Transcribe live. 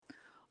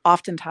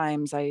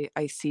oftentimes I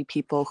see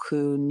people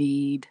who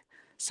need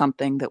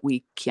something that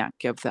we can't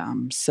give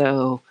them.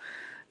 So,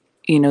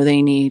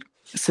 they need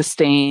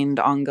sustained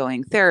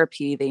ongoing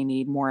therapy. They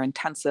need more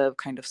intensive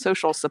kind of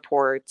social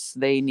supports.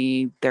 They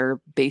need their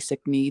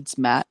basic needs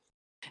met.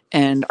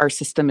 And our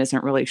system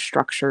isn't really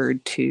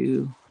structured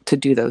to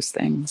do those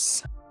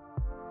things.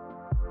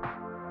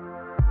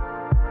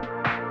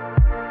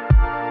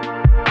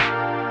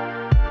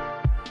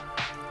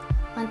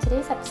 On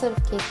today's episode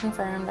of Case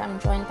Confirmed, I'm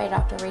joined by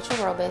Dr. Rachel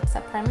Robitz,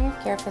 a primary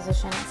care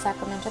physician at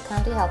Sacramento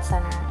County Health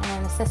Center and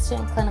an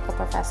assistant clinical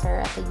professor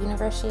at the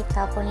University of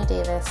California,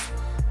 Davis,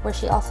 where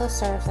she also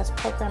serves as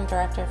program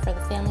director for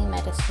the Family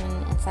Medicine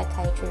and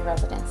Psychiatry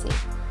residency.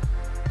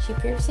 She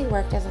previously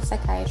worked as a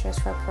psychiatrist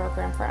for a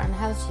program for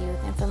unhoused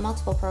youth and for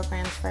multiple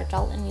programs for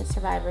adult and youth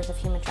survivors of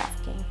human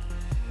trafficking.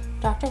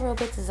 Dr.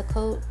 Robitz is a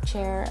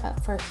co-chair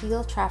for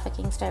HEAL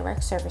Trafficking's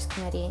Direct Service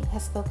Committee,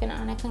 has spoken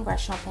on a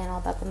congressional panel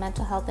about the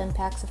mental health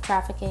impacts of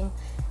trafficking,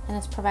 and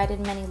has provided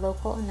many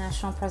local and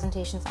national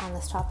presentations on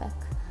this topic.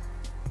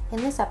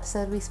 In this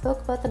episode, we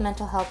spoke about the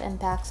mental health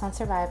impacts on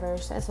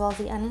survivors, as well as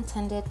the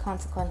unintended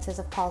consequences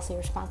of policy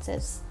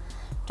responses.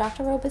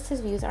 Dr. Robitz's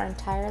views are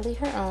entirely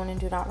her own and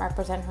do not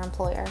represent her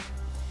employer.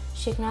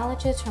 She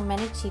acknowledges her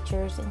many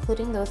teachers,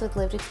 including those with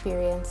lived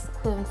experience,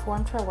 who have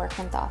informed her work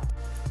and thought.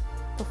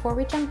 Before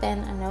we jump in,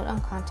 a note on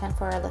content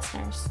for our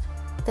listeners.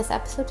 This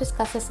episode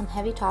discusses some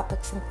heavy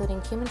topics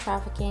including human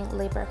trafficking,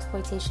 labor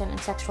exploitation, and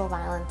sexual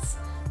violence.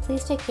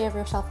 Please take care of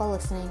yourself while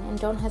listening, and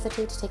don't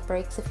hesitate to take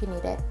breaks if you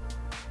need it.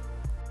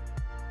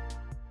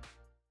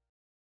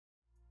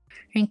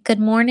 Good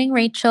morning,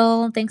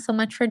 Rachel. Thanks so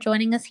much for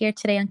joining us here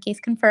today on Case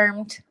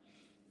Confirmed.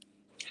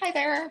 Hi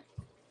there.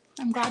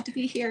 I'm glad to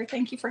be here.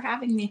 Thank you for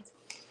having me.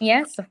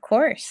 Yes, of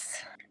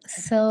course.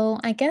 So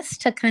I guess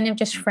to kind of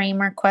just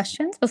frame our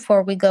questions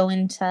before we go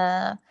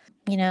into,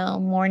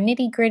 more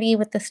nitty-gritty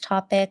with this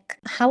topic,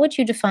 how would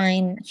you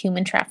define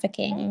human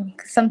trafficking?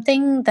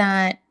 Something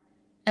that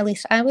at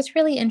least I was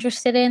really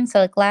interested in.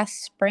 So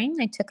last spring,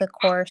 I took a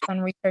course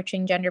on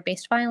researching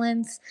gender-based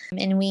violence,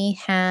 and we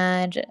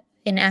had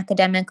an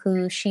academic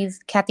she's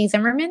Kathy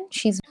Zimmerman.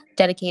 She's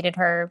dedicated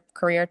her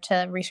career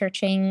to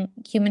researching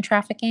human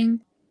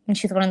trafficking. And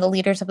she's one of the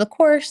leaders of the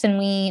course. And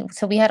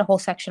we had a whole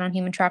section on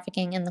human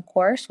trafficking in the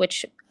course,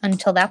 which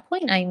until that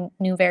point I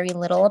knew very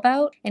little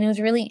about. And it was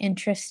really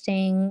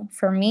interesting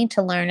for me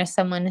to learn, as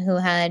someone who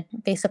had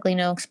basically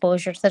no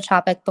exposure to the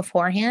topic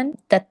beforehand,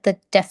 that the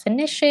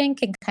definition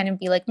can kind of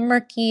be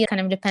murky,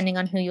 kind of depending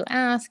on who you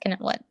ask and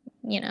what,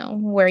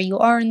 where you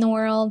are in the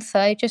world.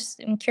 So I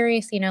just am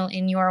curious,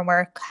 in your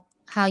work,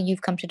 how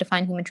you've come to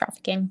define human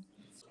trafficking.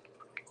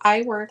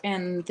 I work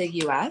in the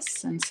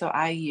U.S., and so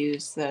I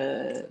use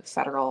the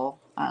federal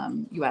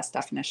U.S.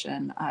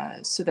 definition.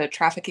 So the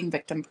Trafficking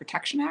Victim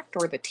Protection Act,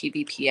 or the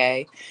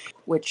TVPA,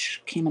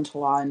 which came into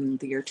law in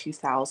the year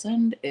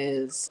 2000,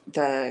 is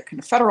the kind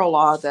of federal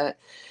law that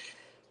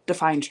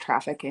defines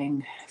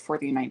trafficking for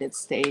the United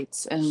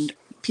States. And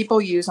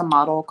people use a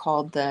model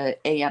called the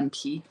AMP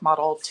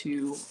model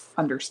to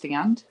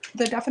understand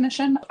the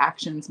definition: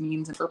 actions,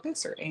 means, and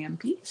purpose, or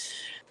AMP.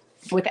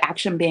 With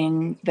action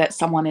being that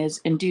someone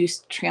is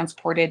induced,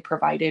 transported,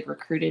 provided,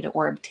 recruited,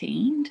 or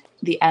obtained.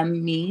 The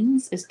M,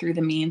 means, is through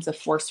the means of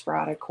force,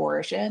 fraud, or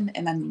coercion.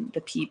 And then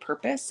the P,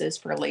 purpose, is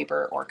for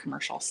labor or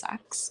commercial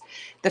sex.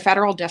 The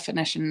federal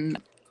definition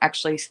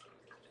actually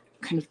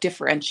kind of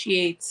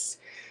differentiates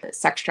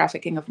sex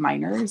trafficking of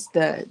minors.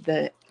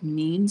 The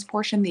means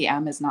portion, the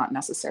M, is not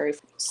necessary.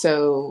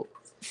 So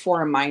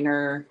for a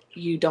minor,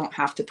 you don't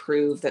have to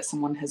prove that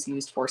someone has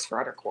used force,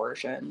 fraud, or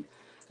coercion.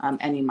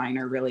 Any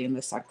minor really in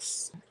the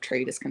sex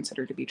trade is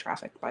considered to be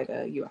trafficked by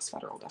the U.S.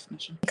 federal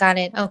definition. Got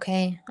it.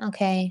 Okay.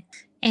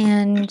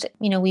 And,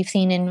 we've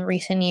seen in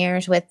recent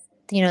years with,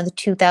 the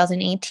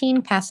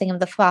 2018 passing of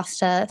the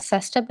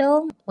FOSTA-SESTA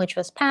bill, which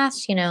was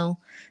passed,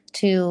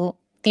 to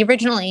the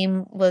original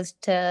aim was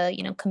to,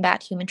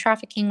 combat human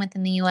trafficking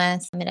within the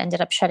U.S. It ended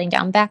up shutting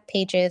down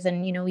Backpages.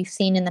 And, we've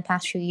seen in the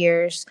past few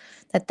years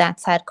that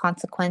that's had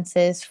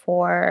consequences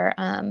for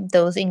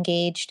those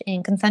engaged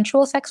in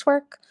consensual sex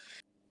work.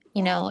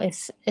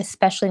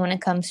 Especially when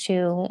it comes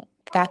to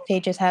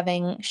Backpages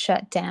having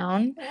shut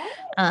down.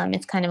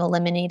 It's kind of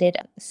eliminated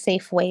a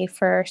safe way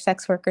for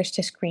sex workers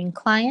to screen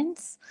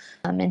clients.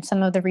 And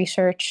some of the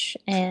research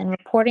and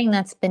reporting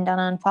that's been done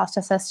on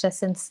FOSTA-SESTA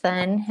since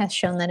then has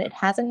shown that it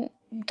hasn't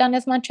done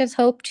as much as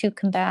hoped to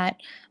combat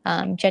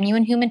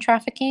genuine human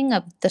trafficking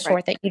of the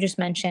sort that you just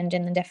mentioned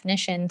in the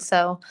definition.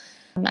 So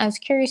I was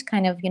curious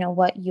kind of,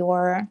 what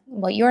your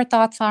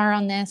thoughts are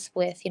on this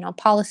with,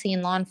 policy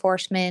and law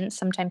enforcement,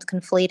 sometimes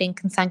conflating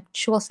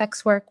consensual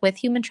sex work with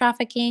human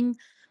trafficking.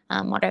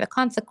 What are the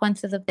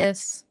consequences of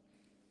this?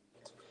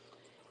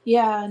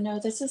 Yeah, no,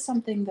 this is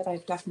something that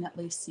I've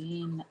definitely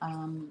seen.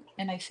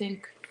 And I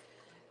think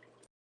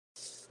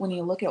when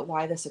you look at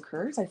why this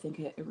occurs, I think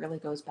it really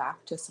goes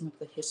back to some of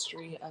the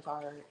history of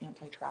our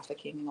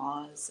anti-trafficking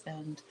laws.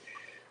 And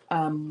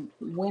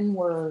when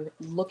we're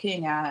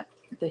looking at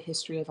the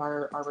history of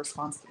our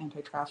response to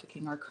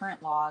anti-trafficking, our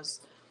current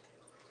laws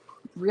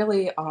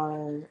really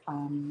are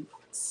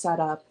set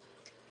up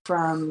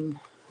from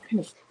kind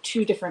of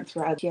two different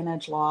threads.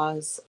 Peonage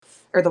laws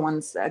are the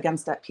ones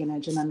against that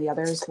peonage, and then the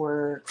others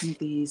were kind of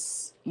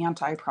these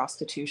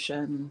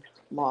anti-prostitution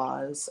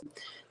laws.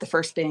 The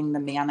first being the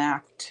Mann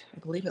Act, I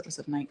believe it was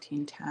of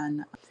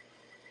 1910.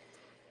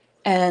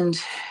 And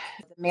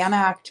the Mann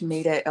Act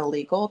made it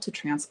illegal to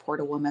transport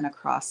a woman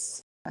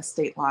across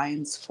state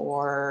lines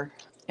for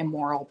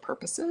immoral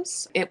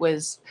purposes. It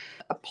was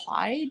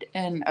applied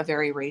in a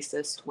very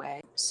racist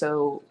way.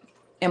 So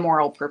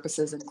immoral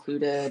purposes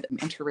included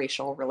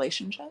interracial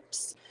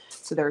relationships.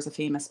 So there was a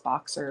famous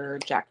boxer,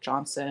 Jack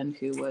Johnson,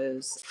 who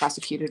was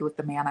prosecuted with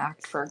the Mann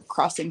Act for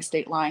crossing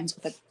state lines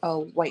with a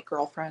white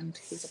girlfriend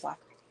who's a black.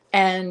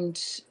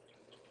 And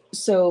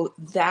so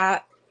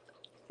that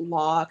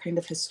law kind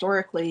of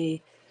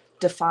historically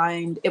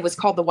defined, it was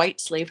called the White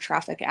Slave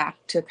Traffic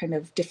Act to kind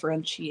of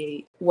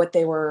differentiate what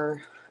they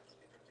were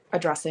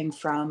addressing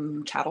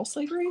from chattel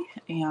slavery.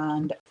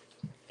 And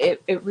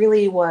it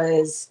really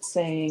was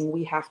saying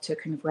we have to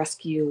kind of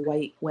rescue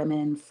white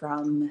women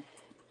from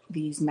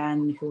these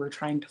men who were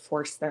trying to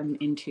force them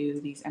into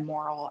these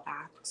immoral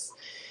acts.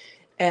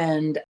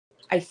 And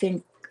I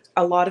think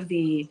a lot of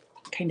the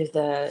kind of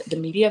the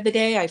media of the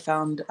day, I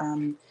found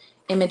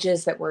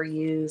images that were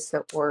used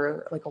that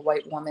were like a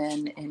white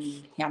woman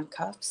in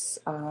handcuffs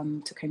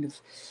to kind of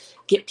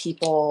get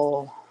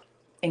people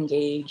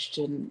engaged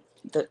in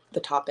the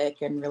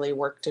topic and really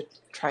work to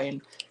try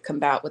and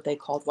combat what they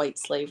called white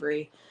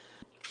slavery.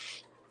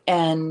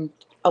 And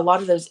a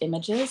lot of those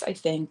images, I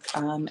think,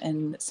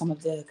 and some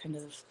of the kind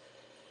of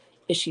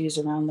issues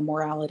around the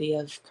morality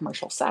of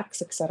commercial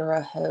sex, et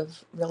cetera,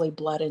 have really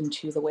bled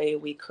into the way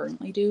we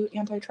currently do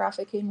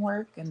anti-trafficking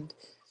work. And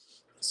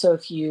so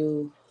if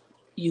you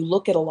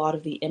look at a lot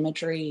of the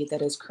imagery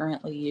that is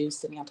currently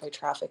used in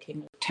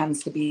anti-trafficking, it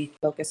tends to be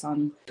focused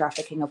on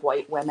trafficking of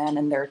white women,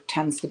 and there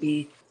tends to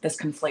be this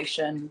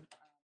conflation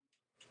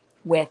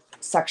with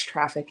sex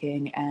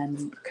trafficking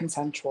and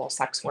consensual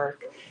sex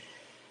work.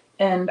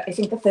 And I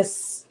think that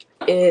this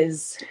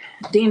is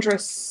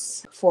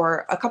dangerous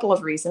for a couple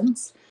of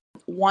reasons.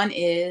 One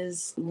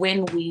is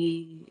when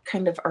we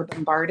kind of are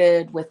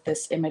bombarded with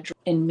this imagery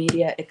in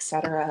media, et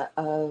cetera,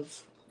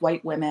 of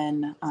white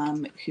women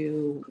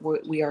who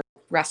we are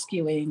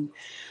rescuing,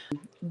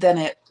 then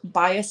it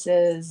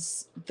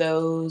biases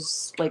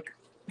those like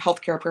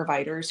healthcare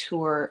providers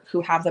who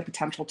have the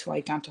potential to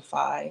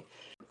identify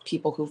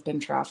people who've been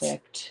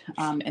trafficked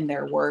in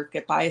their work.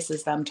 It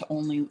biases them to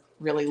only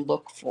really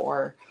look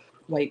for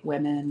white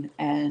women.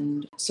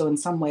 And so in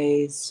some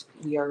ways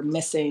we are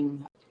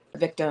missing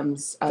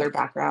victims, other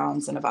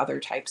backgrounds, and of other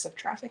types of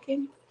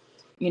trafficking.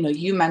 You know,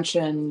 you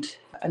mentioned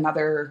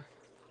another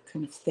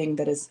kind of thing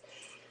that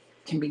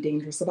can be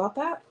dangerous about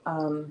that.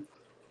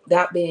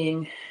 That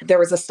being, there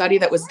was a study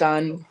that was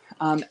done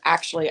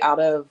actually out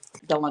of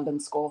the London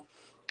School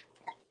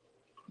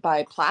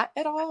by Platt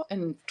et al.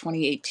 In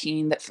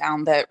 2018 that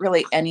found that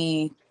really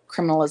any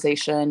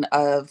criminalization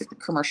of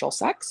commercial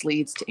sex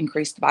leads to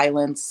increased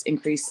violence,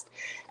 increased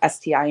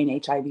STI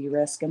and HIV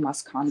risk, and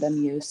less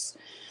condom use.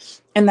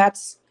 And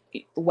that's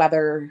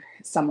whether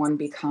someone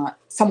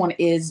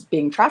is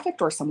being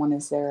trafficked or someone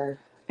is there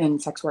in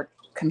sex work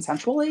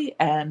consensually.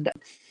 And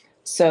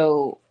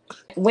so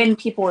when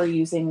people are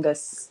using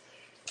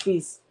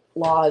these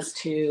laws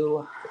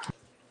to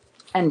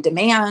end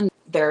demand,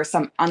 there are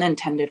some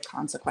unintended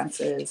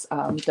consequences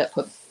that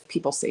put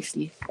people's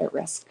safety at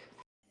risk.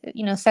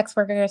 You know, sex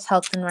workers'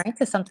 health and rights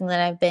is something that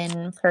I've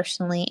been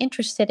personally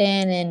interested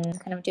in and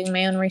kind of doing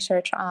my own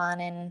research on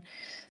in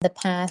the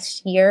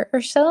past year or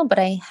so, but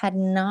I had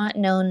not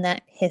known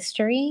that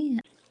history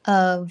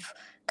of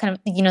kind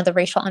of, you know, the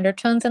racial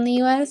undertones in the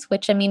U.S.,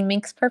 which, I mean,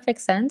 makes perfect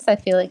sense. I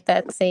feel like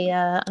that's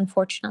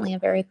unfortunately a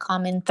very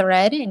common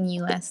thread in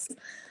U.S.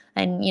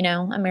 and, you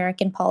know,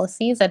 American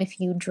policies, that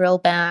if you drill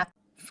back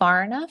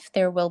far enough,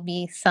 there will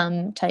be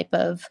some type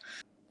of,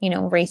 you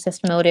know,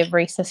 racist motive,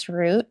 racist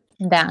root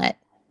that,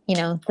 you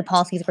know, the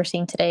policies we're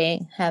seeing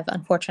today have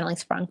unfortunately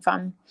sprung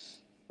from.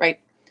 Right.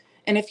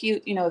 And if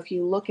you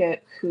look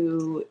at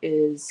who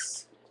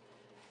is,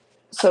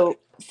 so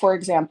for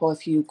example,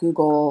 if you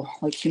Google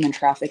like human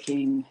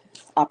trafficking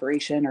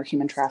operation or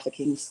human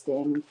trafficking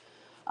sting,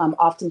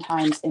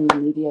 oftentimes in the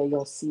media,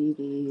 you'll see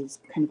these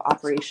kind of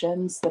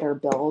operations that are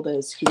billed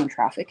as human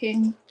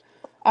trafficking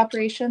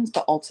operations,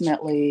 but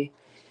ultimately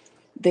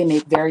they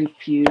make very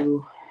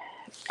few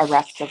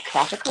arrests of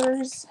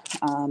traffickers.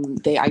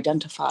 They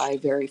identify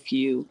very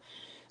few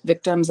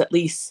victims, at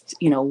least,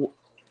 you know,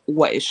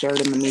 what is shared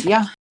in the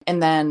media.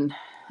 And then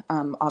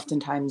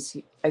oftentimes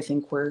I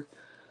think we're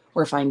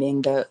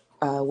finding that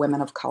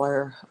women of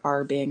color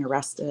are being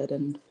arrested.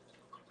 And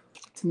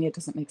to me, it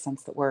doesn't make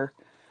sense that we're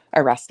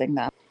arresting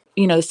them.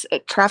 You know,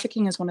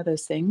 trafficking is one of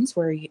those things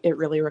where it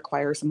really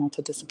requires a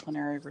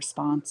multidisciplinary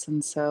response.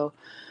 And so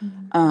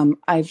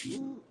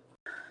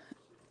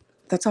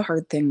that's a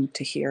hard thing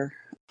to hear.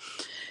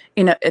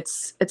 You know,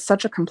 it's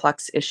such a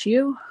complex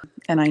issue.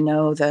 And I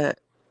know that,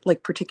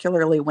 like,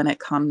 particularly when it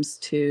comes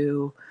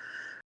to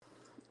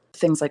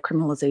things like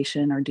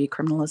criminalization or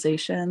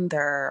decriminalization.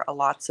 There are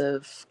lots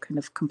of kind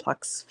of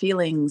complex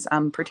feelings,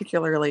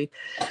 particularly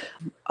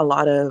a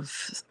lot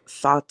of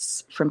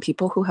thoughts from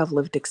people who have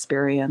lived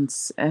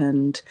experience.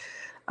 And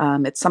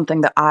it's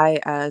something that I,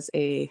 as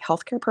a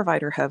healthcare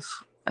provider,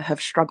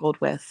 have struggled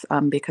with,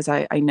 because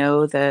I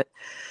know that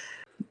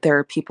there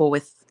are people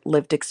with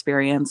lived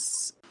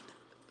experience.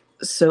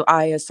 So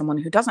I, as someone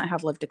who doesn't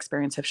have lived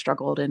experience, have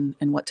struggled in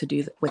what to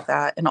do with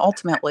that. And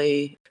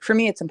ultimately, for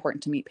me, it's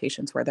important to meet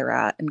patients where they're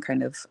at and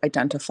kind of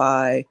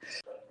identify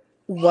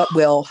what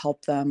will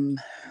help them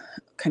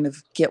kind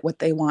of get what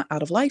they want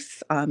out of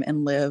life,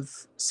 and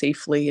live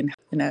safely and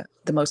in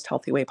the most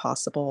healthy way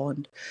possible.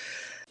 And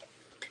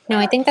No,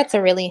 I think that's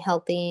a really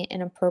healthy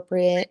and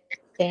appropriate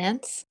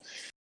stance,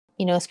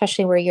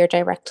 especially where you're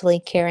directly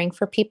caring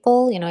for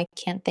people. I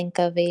can't think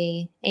of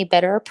a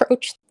better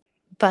approach.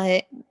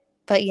 But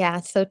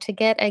yeah, so to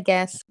get, I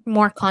guess,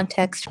 more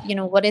context,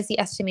 what is the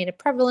estimated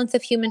prevalence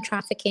of human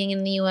trafficking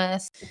in the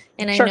US?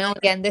 And I Sure. know,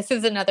 again, this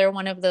is another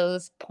one of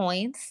those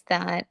points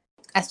that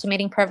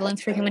estimating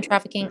prevalence for human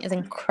trafficking is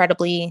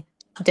incredibly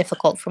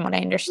difficult from what I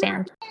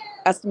understand.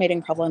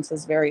 Estimating prevalence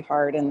is very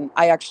hard. And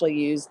I actually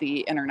use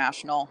the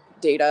international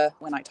data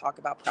when I talk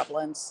about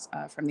prevalence,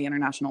 from the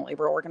International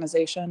Labor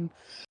Organization.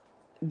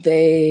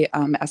 They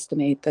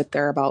estimate that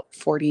there are about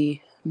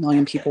 40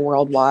 million people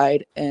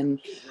worldwide in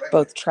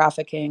both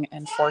trafficking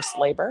and forced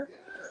labor.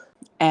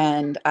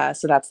 And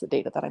so that's the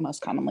data that I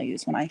most commonly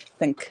use when I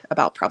think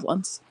about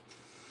prevalence.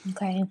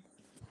 Okay.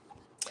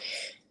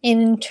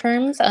 In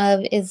terms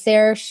of, is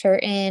there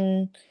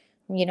certain,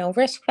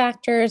 risk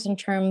factors in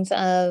terms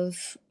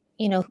of,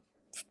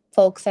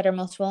 folks that are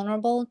most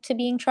vulnerable to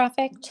being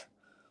trafficked?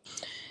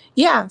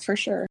 Yeah, for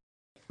sure.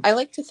 I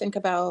like to think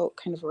about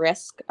kind of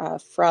risk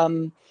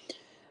from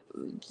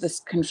this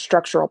kind of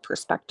structural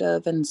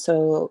perspective. And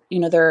so,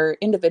 there are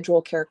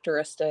individual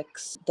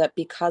characteristics that,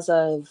 because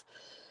of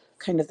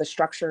kind of the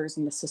structures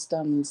and the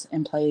systems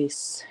in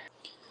place,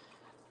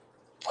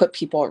 put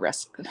people at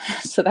risk.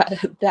 So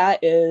that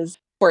is,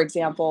 for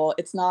example,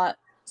 it's not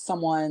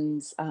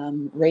someone's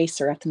race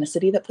or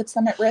ethnicity that puts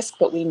them at risk,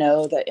 but we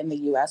know that in the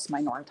U.S.,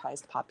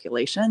 minoritized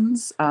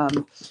populations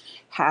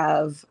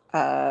have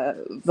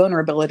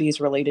vulnerabilities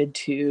related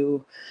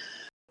to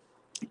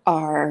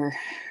our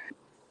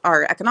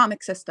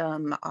economic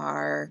system,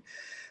 our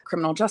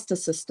criminal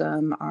justice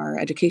system, our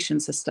education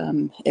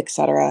system, et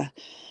cetera.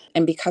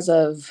 And because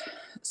of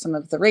some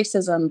of the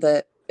racism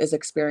that is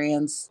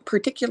experienced,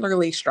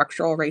 particularly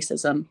structural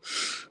racism,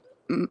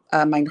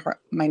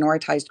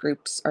 minoritized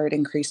groups are at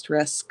increased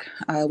risk.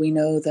 We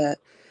know that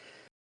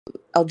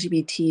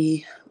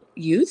LGBT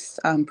youth,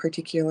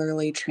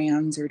 particularly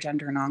trans or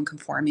gender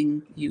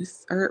nonconforming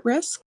youth, are at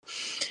risk.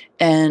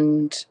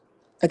 And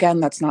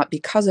again, that's not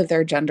because of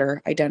their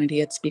gender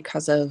identity. It's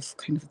because of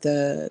kind of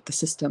the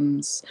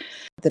systems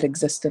that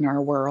exist in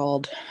our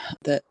world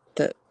that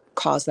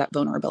cause that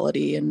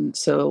vulnerability. And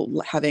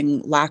so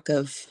having lack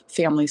of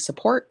family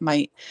support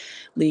might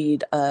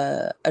lead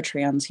a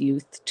trans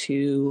youth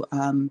to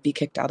be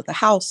kicked out of the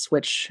house,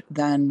 which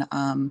then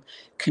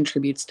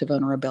contributes to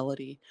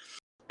vulnerability.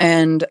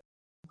 And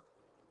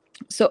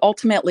so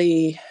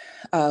ultimately,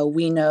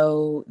 we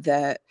know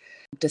that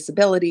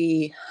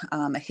disability,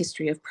 a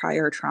history of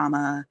prior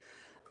trauma,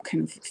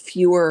 kind of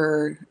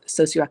fewer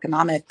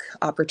socioeconomic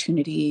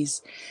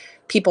opportunities,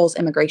 people's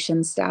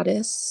immigration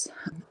status.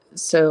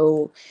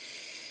 So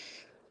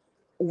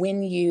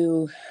when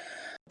you,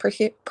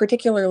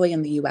 particularly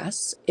in the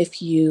US,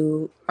 if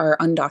you are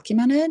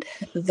undocumented,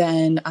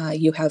 then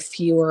you have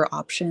fewer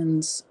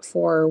options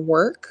for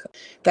work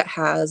that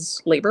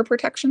has labor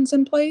protections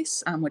in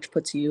place, which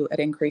puts you at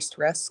increased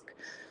risk.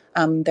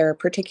 There are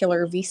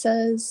particular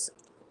visas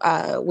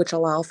which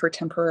allow for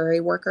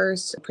temporary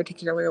workers,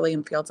 particularly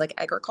in fields like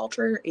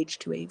agriculture,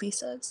 H-2A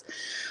visas,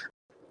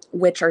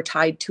 which are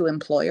tied to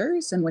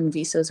employers. And when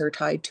visas are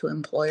tied to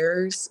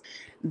employers,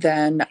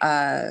 then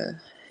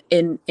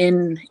in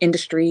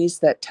industries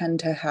that tend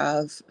to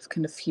have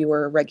kind of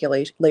fewer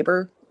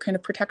labor kind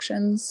of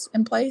protections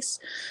in place,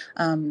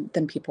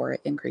 then people are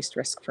at increased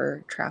risk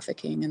for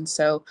trafficking. And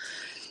so,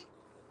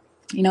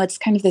 it's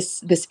kind of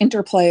this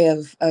interplay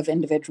of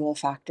individual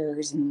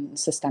factors and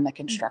systemic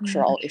and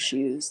structural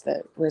issues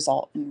that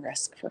result in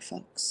risk for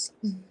folks.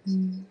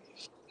 Mm-hmm.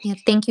 Yeah,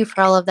 thank you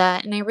for all of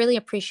that. And I really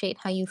appreciate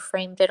how you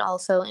framed it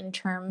also in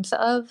terms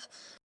of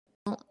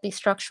the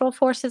structural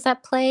forces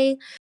at play.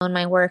 In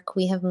my work,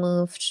 we have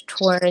moved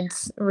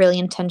towards really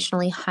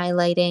intentionally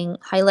highlighting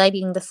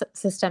the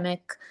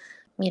systemic,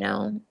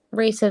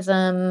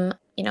 racism,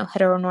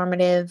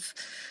 heteronormative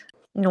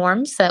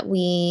norms that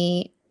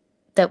we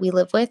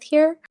live with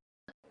here,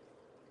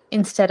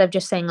 instead of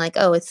just saying like,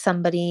 oh, it's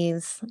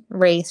somebody's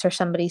race or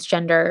somebody's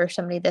gender or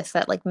somebody this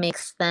that like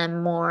makes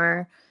them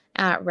more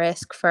at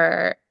risk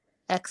for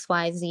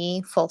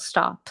XYZ, full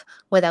stop,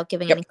 without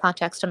giving any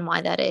context on why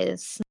that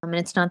is. And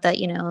it's not that,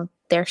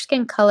 their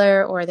skin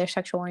color or their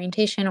sexual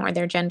orientation or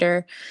their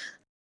gender,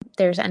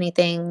 there's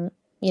anything,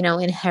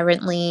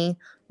 inherently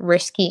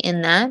risky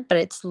in that, but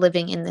it's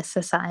living in this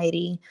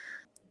society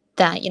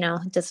that,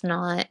 does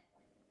not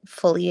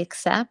fully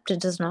accept, it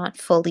does not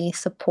fully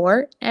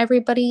support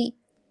everybody,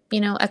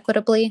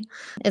 equitably,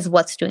 is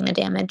what's doing the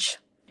damage.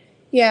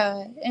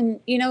 Yeah. And,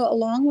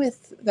 along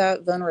with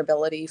the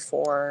vulnerability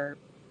for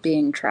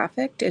being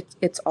trafficked,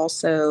 it's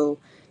also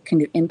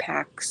kind of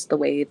impacts the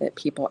way that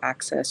people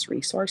access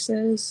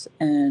resources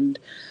and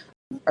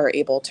are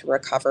able to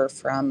recover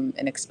from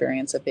an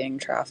experience of being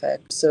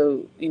trafficked.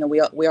 So,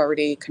 we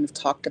already kind of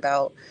talked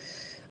about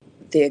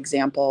the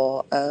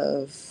example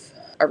of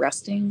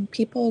arresting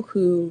people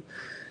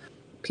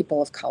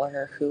of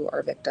color who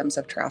are victims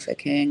of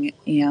trafficking.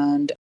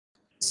 And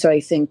so I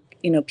think,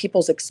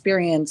 people's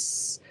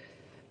experience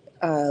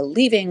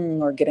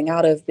leaving or getting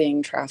out of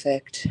being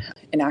trafficked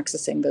and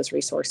accessing those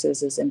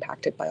resources is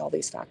impacted by all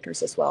these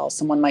factors as well.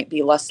 Someone might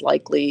be less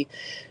likely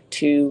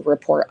to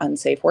report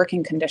unsafe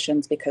working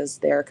conditions because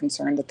they're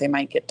concerned that they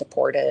might get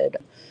deported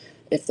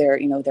if their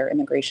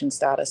immigration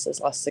status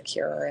is less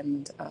secure.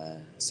 And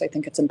so I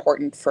think it's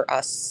important for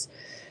us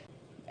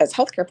as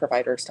healthcare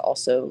providers to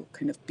also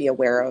kind of be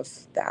aware of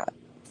that.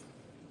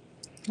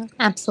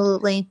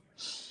 Absolutely.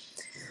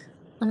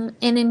 And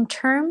in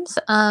terms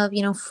of,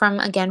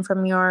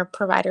 from your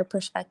provider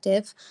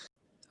perspective,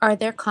 are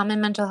there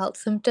common mental health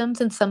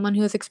symptoms in someone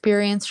who has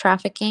experienced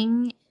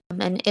trafficking?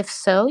 And if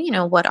so,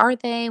 what are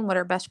they? What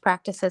are best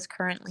practices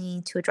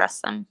currently to address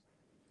them?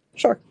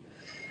 Sure.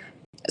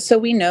 So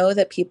we know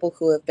that people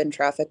who have been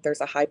trafficked,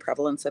 there's a high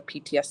prevalence of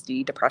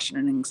PTSD, depression,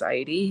 and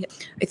anxiety.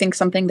 I think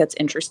something that's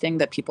interesting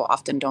that people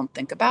often don't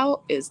think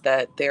about is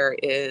that there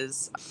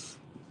is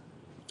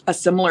a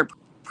similar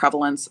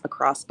prevalence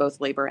across both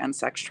labor and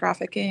sex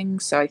trafficking.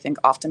 So I think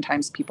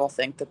oftentimes people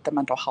think that the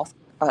mental health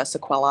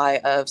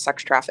sequelae of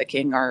sex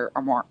trafficking are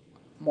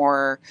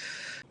more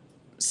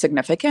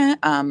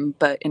significant,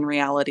 but in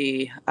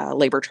reality,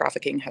 labor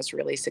trafficking has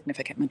really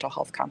significant mental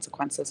health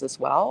consequences as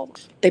well.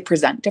 They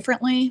present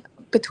differently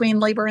between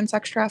labor and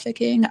sex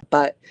trafficking,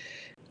 but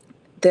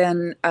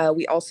then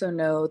we also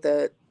know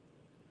that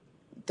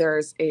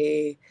they're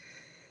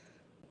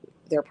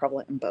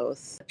prevalent in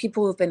both.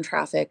 People who've been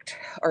trafficked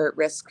are at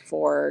risk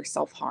for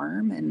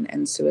self-harm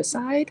and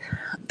suicide.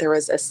 There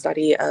was a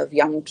study of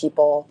young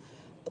people,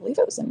 I believe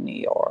it was in New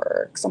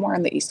York, somewhere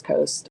on the East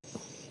Coast,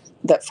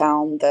 that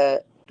found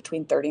that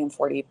between 30 and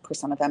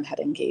 40% of them had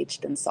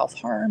engaged in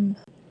self-harm.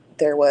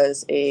 There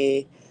was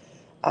a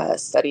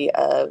study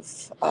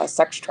of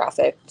sex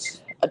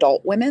trafficked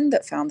adult women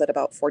that found that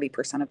about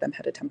 40% of them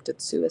had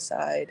attempted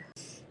suicide.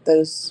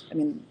 Those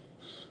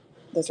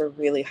are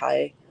really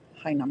high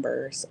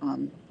numbers,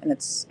 and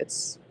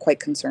it's quite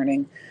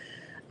concerning.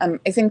 I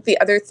think the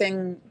other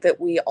thing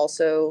that we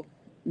also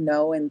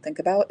know and think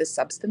about is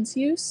substance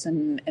use,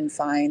 and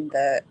find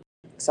that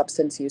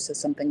substance use is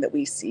something that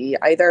we see.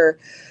 Either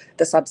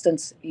the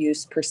substance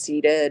use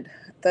preceded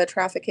the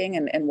trafficking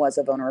and was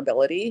a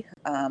vulnerability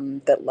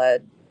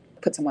that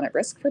put someone at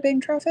risk for being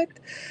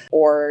trafficked,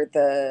 or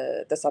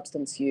the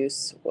substance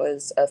use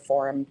was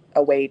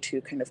a way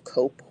to kind of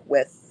cope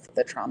with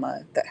the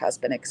trauma that has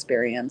been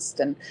experienced.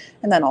 And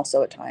then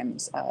also at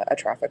times a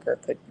trafficker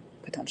could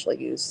potentially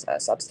use a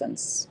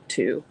substance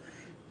to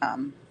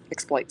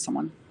exploit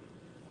someone.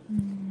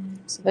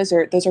 So those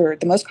are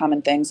the most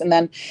common things. And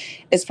then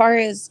as far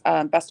as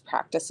best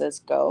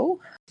practices go,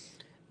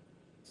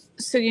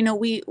 so,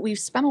 we've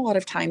spent a lot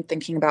of time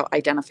thinking about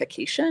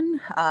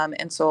identification.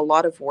 And so a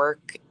lot of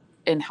work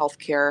in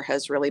healthcare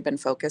has really been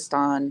focused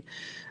on,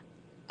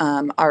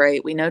 all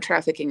right, we know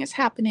trafficking is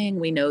happening.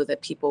 We know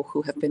that people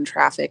who have been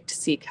trafficked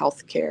seek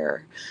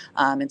healthcare.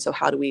 And so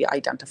how do we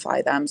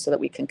identify them so that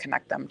we can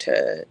connect them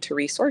to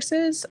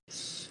resources?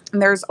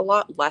 And there's a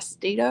lot less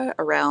data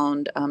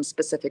around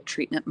specific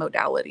treatment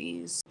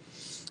modalities.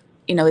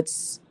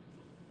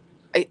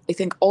 I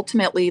think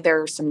ultimately there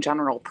are some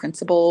general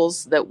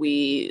principles that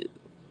we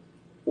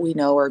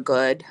know are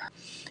good.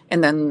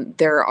 And then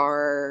there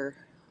are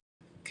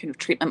kind of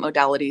treatment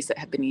modalities that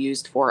have been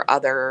used for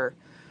other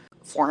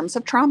forms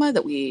of trauma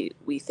that we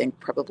think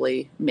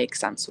probably make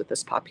sense with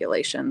this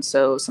population.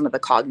 So some of the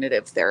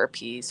cognitive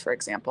therapies, for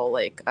example,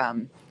 like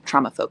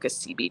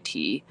trauma-focused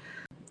CBT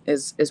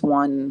is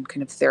one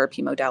kind of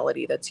therapy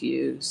modality that's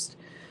used.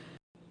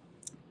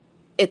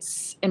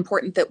 It's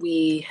important that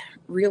we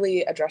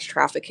really address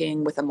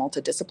trafficking with a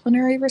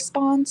multidisciplinary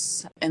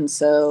response. And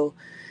so,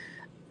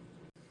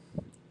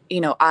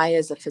 I,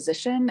 as a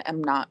physician,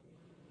 am not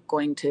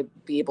going to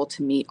be able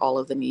to meet all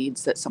of the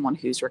needs that someone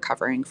who's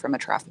recovering from a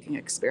trafficking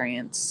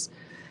experience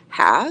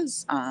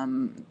has.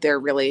 They're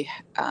really,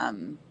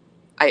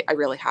 I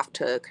really have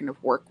to kind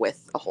of work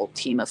with a whole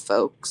team of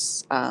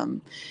folks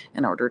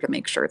in order to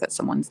make sure that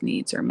someone's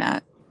needs are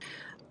met.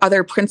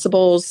 Other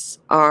principles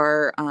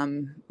are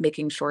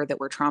making sure that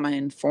we're trauma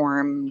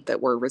informed,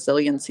 that we're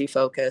resiliency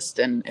focused,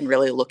 and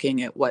really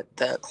looking at what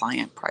the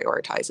client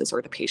prioritizes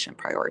or the patient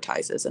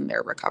prioritizes in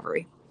their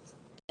recovery.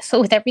 So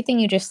with everything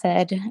you just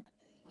said,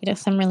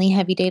 some really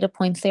heavy data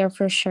points there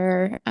for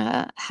sure.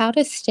 How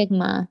does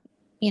stigma,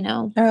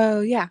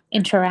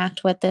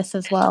 interact with this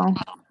as well?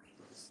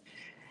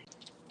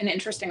 An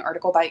interesting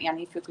article by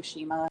Annie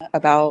Fukushima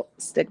about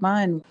stigma.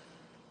 And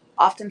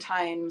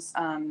Oftentimes,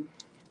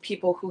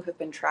 people who have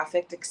been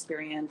trafficked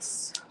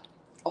experience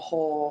a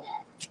whole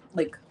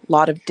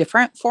lot of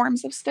different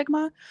forms of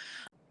stigma.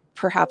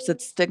 Perhaps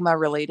it's stigma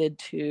related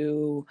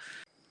to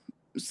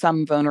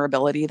some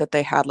vulnerability that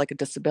they had, like a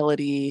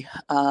disability,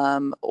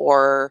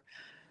 or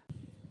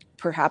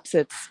perhaps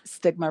it's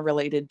stigma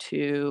related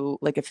to,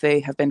 like, if they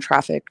have been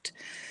trafficked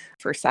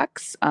for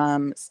sex,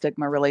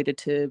 stigma related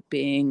to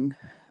being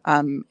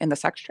in the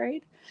sex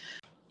trade.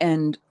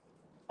 And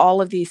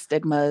all of these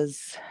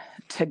stigmas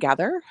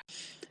together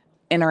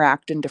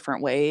interact in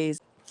different ways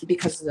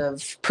because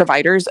of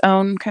providers'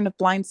 own kind of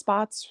blind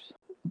spots,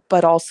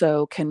 but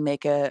also can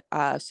make it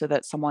so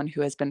that someone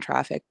who has been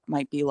trafficked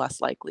might be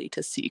less likely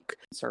to seek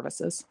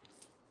services.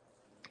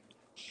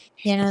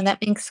 That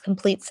makes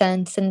complete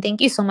sense. And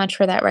thank you so much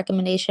for that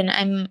recommendation.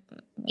 I'm,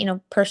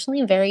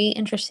 personally very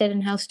interested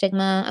in how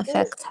stigma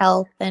affects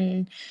health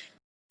and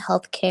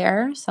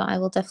healthcare. So I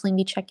will definitely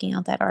be checking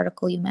out that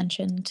article you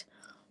mentioned.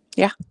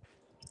 Yeah.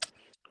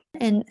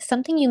 And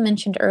something you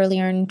mentioned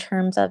earlier in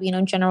terms of,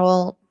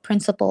 general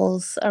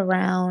principles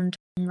around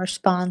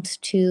response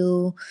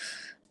to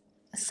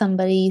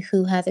somebody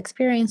who has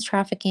experienced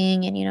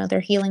trafficking and, their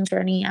healing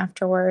journey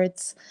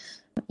afterwards.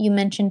 You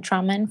mentioned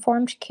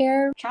trauma-informed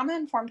care.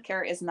 Trauma-informed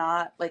care is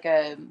not like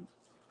a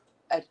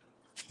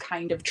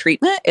kind of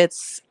treatment.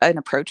 It's an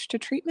approach to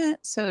treatment.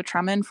 So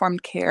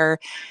trauma-informed care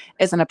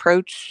is an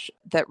approach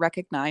that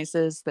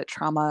recognizes that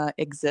trauma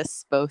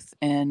exists both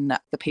in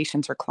the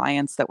patients or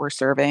clients that we're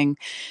serving,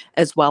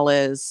 as well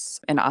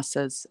as in us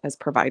as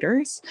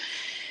providers,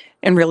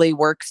 and really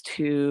works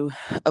to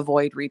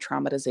avoid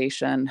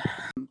re-traumatization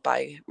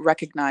by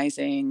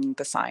recognizing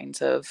the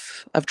signs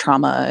of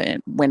trauma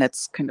and when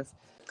it's kind of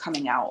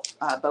coming out,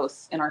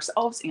 both in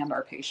ourselves and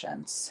our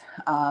patients.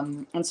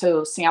 And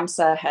so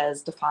SAMHSA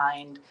has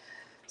defined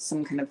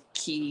some kind of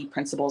key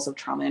principles of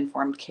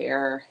trauma-informed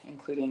care,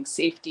 including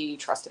safety,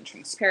 trust and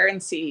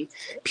transparency,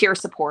 peer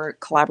support,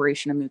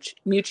 collaboration and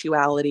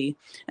mutuality,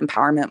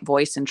 empowerment,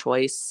 voice and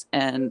choice,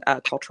 and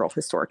cultural,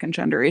 historic, and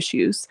gender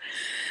issues.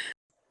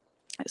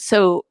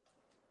 So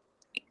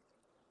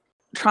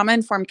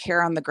trauma-informed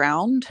care on the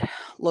ground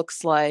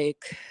looks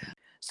like,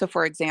 so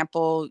for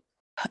example,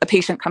 a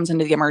patient comes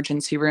into the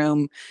emergency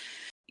room,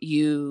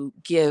 you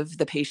give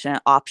the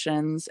patient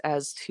options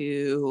as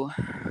to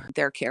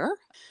their care,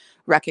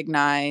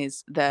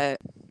 recognize that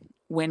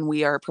when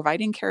we are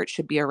providing care, it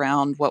should be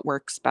around what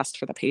works best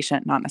for the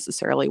patient, not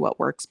necessarily what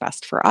works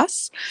best for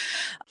us.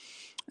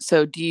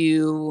 So do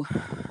you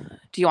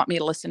want me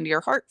to listen to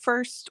your heart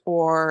first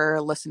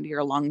or listen to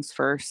your lungs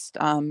first?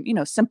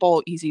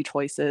 Simple, easy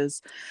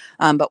choices,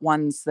 but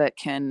ones that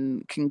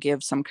can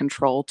give some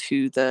control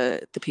to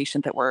the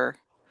patient that we're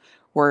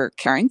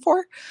caring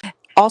for.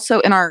 Also,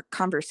 in our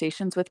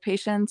conversations with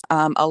patients,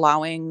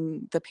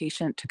 allowing the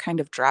patient to kind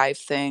of drive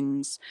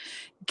things,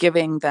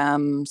 giving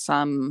them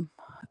some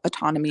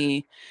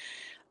autonomy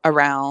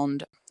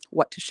around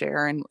what to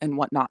share and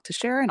what not to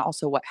share, and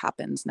also what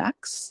happens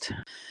next.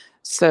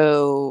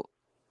 So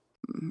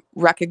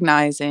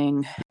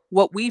recognizing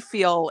what we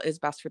feel is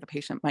best for the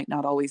patient might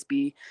not always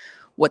be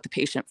what the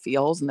patient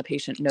feels, and the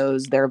patient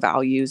knows their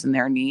values and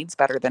their needs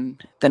better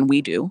than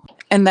we do.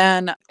 And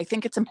then I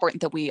think it's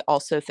important that we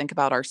also think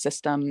about our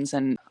systems,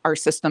 and our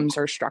systems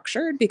are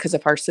structured, because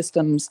if our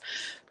systems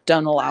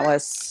don't allow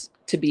us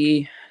to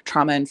be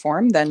trauma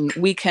informed, then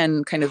we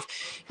can kind of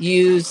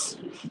use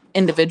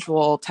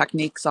individual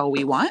techniques all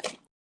we want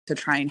to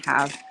try and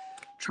have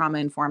trauma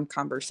informed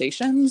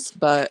conversations.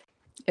 But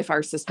if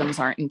our systems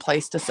aren't in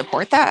place to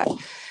support that,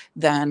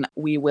 then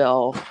we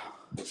will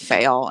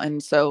fail.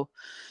 And so,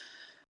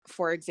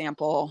 for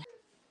example,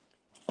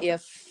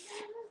 if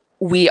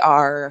we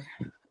are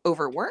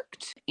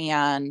overworked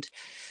and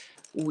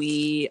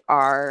we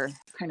are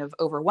kind of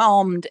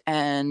overwhelmed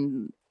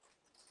and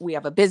we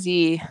have a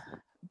busy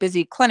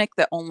clinic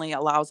that only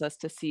allows us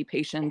to see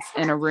patients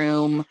in a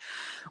room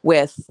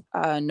with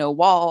no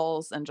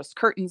walls and just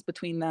curtains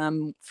between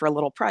them for a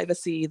little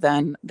privacy,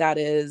 then that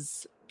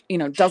is,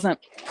 doesn't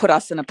put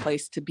us in a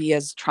place to be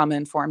as trauma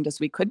informed as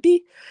we could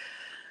be.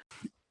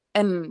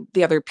 And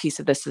the other piece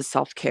of this is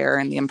self-care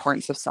and the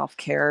importance of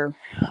self-care,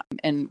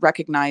 and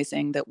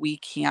recognizing that we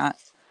can't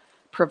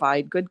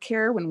provide good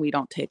care when we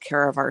don't take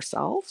care of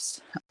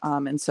ourselves.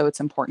 And so it's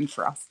important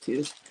for us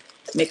to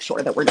make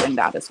sure that we're doing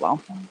that as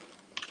well.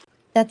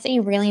 That's a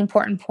really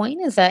important point,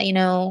 is that,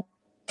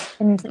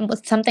 and it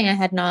was something I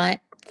had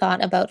not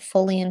thought about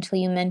fully until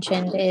you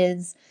mentioned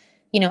is,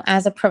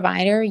 as a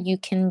provider, you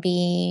can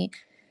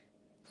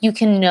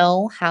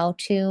know how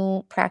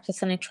to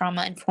practice in a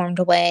trauma-informed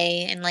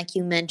way. And like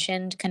you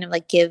mentioned, kind of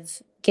like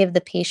give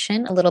the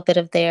patient a little bit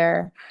of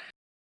their,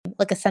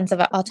 like a sense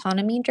of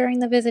autonomy during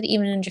the visit,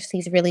 even in just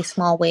these really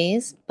small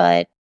ways,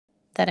 but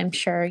that I'm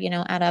sure,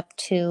 add up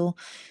to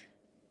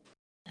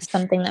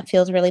something that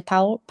feels really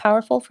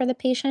powerful for the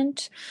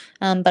patient.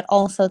 But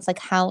also it's like,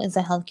 how is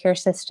the healthcare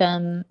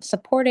system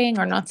supporting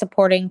or not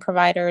supporting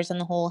providers and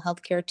the whole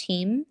healthcare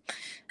team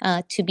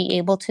to be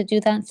able to do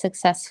that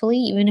successfully,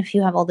 even if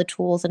you have all the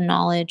tools and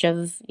knowledge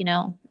of,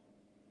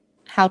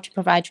 how to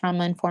provide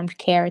trauma-informed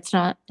care. It's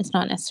not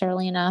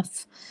necessarily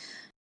enough.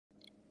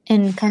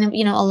 And kind of,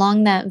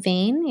 along that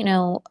vein,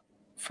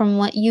 from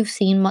what you've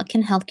seen, what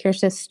can healthcare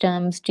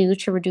systems do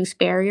to reduce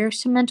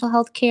barriers to mental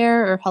health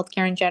care or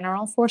healthcare in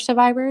general for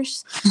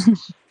survivors?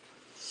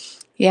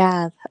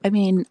 Yeah, I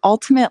mean,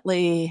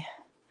 ultimately,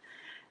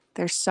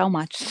 there's so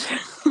much.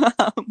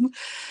 um,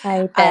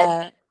 I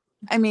bet.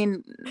 I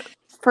mean,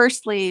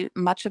 firstly,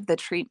 much of the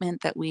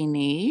treatment that we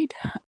need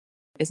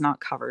is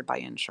not covered by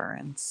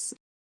insurance.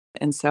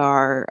 And so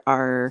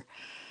our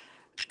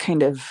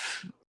kind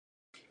of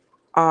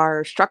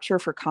our structure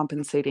for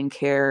compensating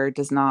care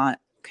does not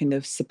kind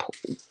of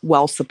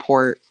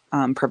support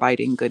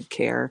providing good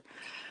care.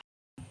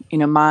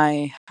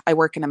 I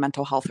work in a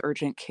mental health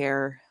urgent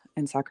care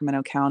in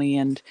Sacramento County,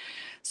 and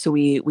so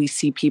we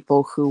see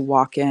people who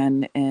walk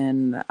in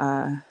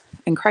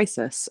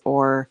crisis,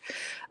 or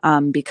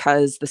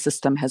because the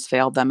system has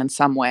failed them in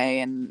some way,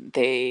 and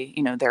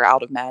they're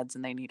out of meds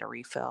and they need a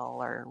refill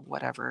or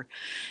whatever.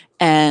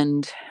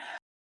 And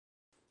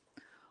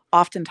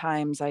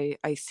oftentimes I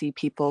see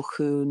people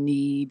who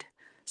need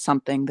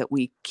something that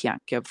we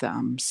can't give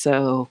them.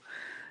 So,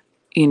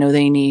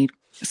 they need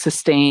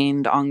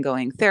sustained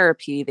ongoing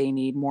therapy. They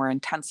need more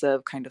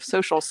intensive kind of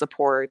social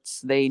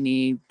supports. They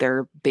need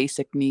their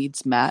basic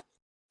needs met.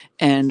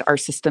 And our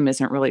system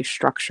isn't really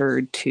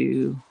structured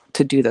to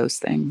do those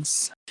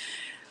things.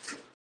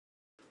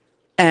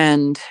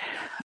 And,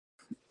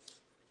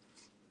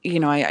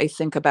 I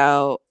think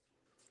about,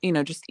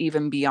 just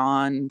even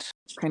beyond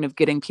kind of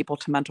getting people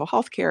to mental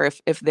health care,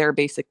 if their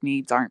basic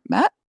needs aren't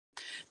met,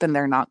 then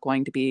they're not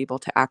going to be able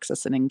to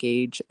access and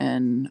engage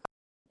in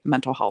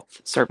mental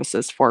health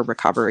services for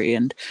recovery.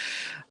 And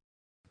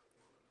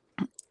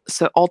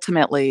so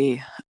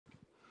ultimately,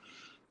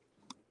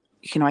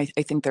 I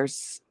think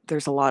there's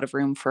a lot of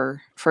room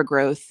for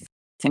growth.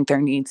 I think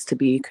there needs to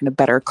be kind of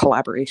better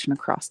collaboration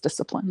across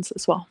disciplines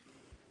as well.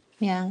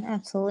 Yeah,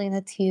 absolutely.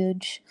 That's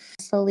huge.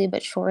 Slowly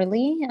but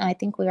surely, I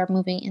think we are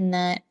moving in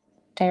that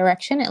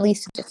direction. At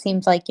least it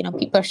seems like,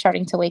 people are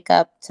starting to wake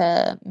up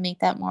to make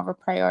that more of a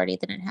priority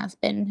than it has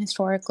been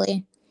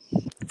historically.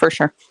 For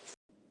sure.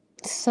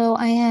 So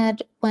I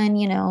had, when,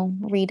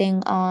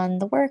 reading on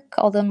the work,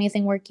 all the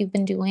amazing work you've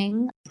been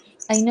doing,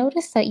 I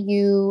noticed that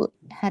you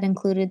had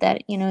included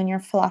that, in your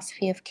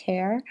philosophy of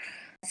care,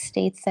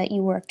 states that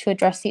you work to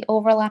address the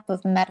overlap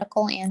of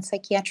medical and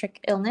psychiatric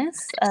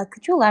illness.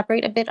 Could you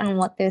elaborate a bit on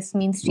what this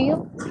means to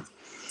you?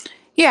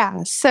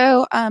 Yeah.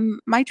 So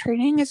my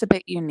training is a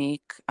bit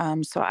unique.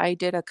 So I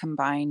did a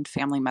combined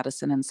family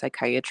medicine and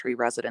psychiatry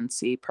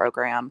residency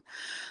program,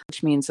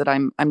 which means that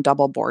I'm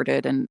double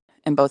boarded in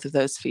both of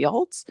those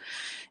fields.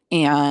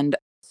 And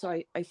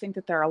so I think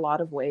that there are a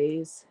lot of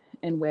ways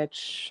in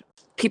which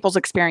people's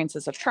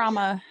experiences of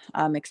trauma,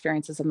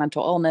 experiences of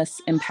mental illness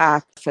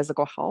impact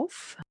physical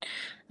health.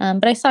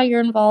 But I saw you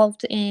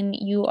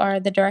are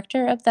the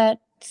director of that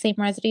same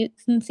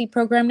residency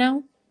program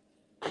now.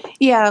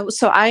 Yeah,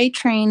 so I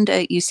trained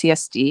at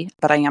UCSD,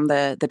 but I am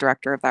the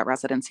director of that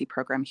residency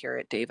program here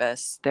at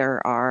Davis.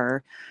 There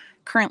are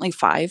currently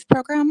 5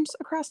 programs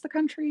across the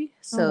country.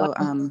 So,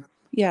 Oh, wow.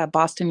 yeah,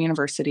 Boston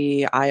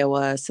University,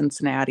 Iowa,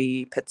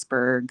 Cincinnati,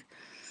 Pittsburgh,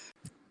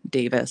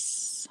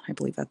 Davis. I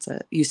believe that's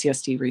it.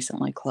 UCSD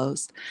recently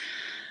closed.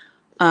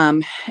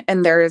 And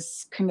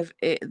there's kind of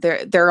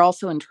there are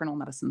also internal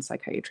medicine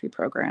psychiatry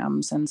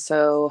programs, and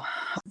so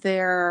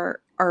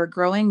there are a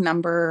growing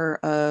number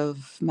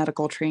of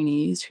medical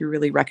trainees who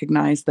really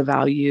recognize the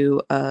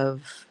value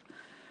of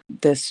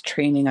this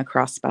training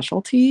across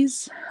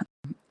specialties,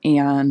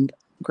 and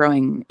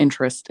growing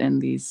interest in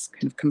these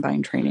kind of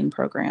combined training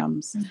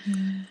programs.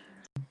 Mhm.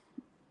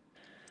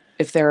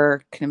 If there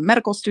are kind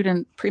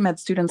of pre-med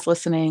students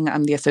listening,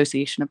 the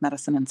Association of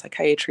Medicine and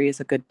Psychiatry is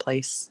a good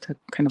place to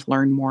kind of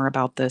learn more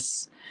about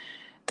this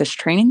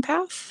training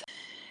path.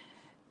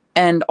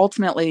 And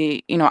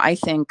ultimately, I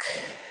think,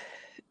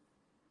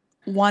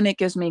 one, it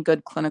gives me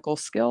good clinical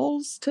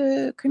skills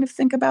to kind of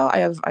think about.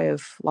 I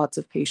have lots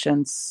of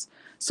patients.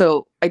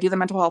 So I do the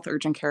mental health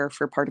urgent care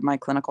for part of my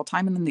clinical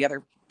time, and then the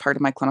other part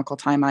of my clinical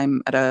time,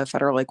 I'm at a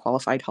federally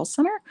qualified health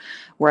center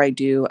where I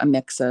do a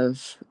mix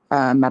of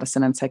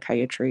medicine and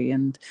psychiatry.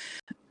 And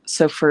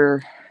so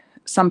for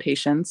some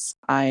patients,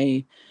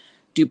 I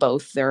do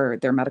both their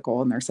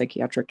medical and their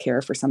psychiatric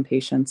care. For some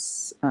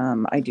patients,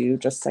 I do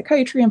just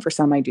psychiatry, and for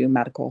some, I do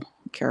medical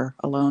care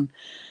alone.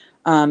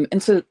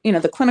 And so,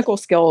 the clinical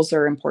skills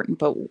are important,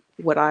 but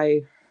what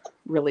I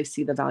really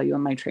see the value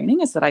in my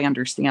training is that I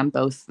understand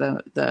both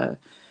the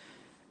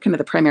kind of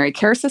the primary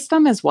care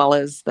system as well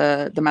as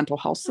the mental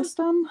health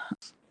system.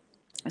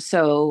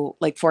 So,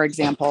 like, for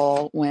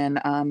example, when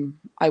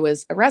I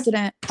was a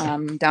resident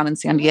down in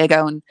San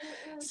Diego, and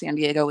San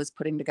Diego was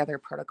putting together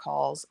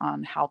protocols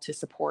on how to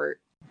support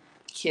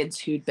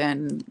kids who'd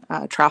been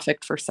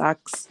trafficked for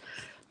sex,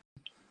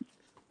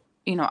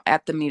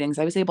 at the meetings,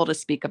 I was able to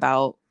speak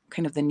about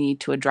kind of the need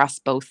to address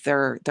both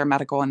their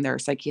medical and their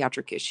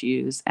psychiatric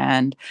issues,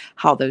 and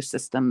how those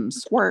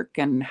systems work,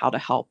 and how to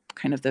help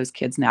kind of those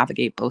kids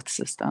navigate both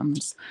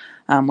systems,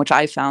 which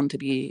I found to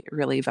be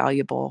really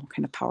valuable,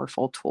 kind of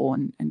powerful tool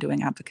in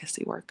doing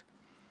advocacy work.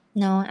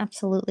 No,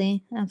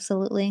 absolutely.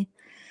 Absolutely.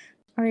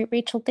 All right,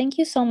 Rachel, thank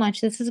you so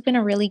much. This has been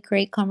a really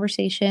great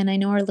conversation. I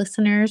know our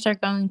listeners are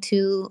going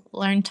to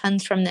learn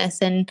tons from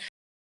this. And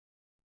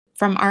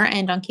from our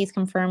end on Case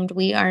Confirmed,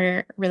 we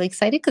are really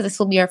excited because this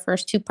will be our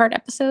first 2-part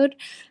episode.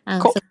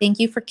 Cool. So thank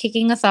you for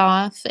kicking us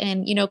off.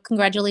 And,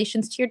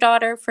 congratulations to your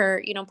daughter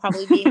for,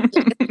 probably being the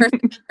youngest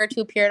person ever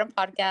to appear on a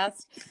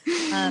podcast.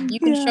 You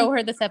can show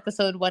her this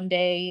episode one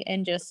day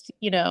and just,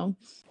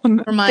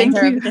 remind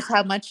her of just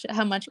how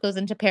much goes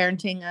into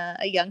parenting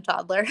a young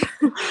toddler.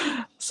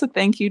 So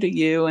thank you to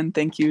you, and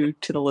thank you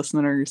to the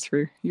listeners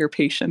for your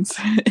patience.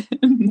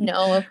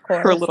 No, of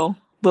course. For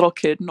little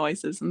kid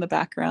noises in the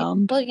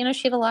background. Well,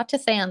 she had a lot to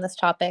say on this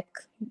topic.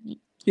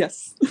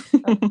 Yes.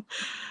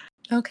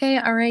 Okay.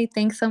 All right.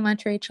 Thanks so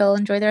much, Rachel.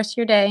 Enjoy the rest of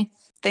your day.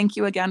 Thank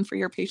you again for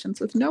your patience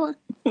with Noah.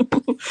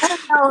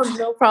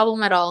 No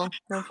problem at all.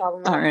 No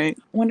problem at all. All right.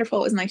 Wonderful.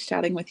 It was nice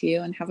chatting with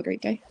you, and have a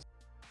great day.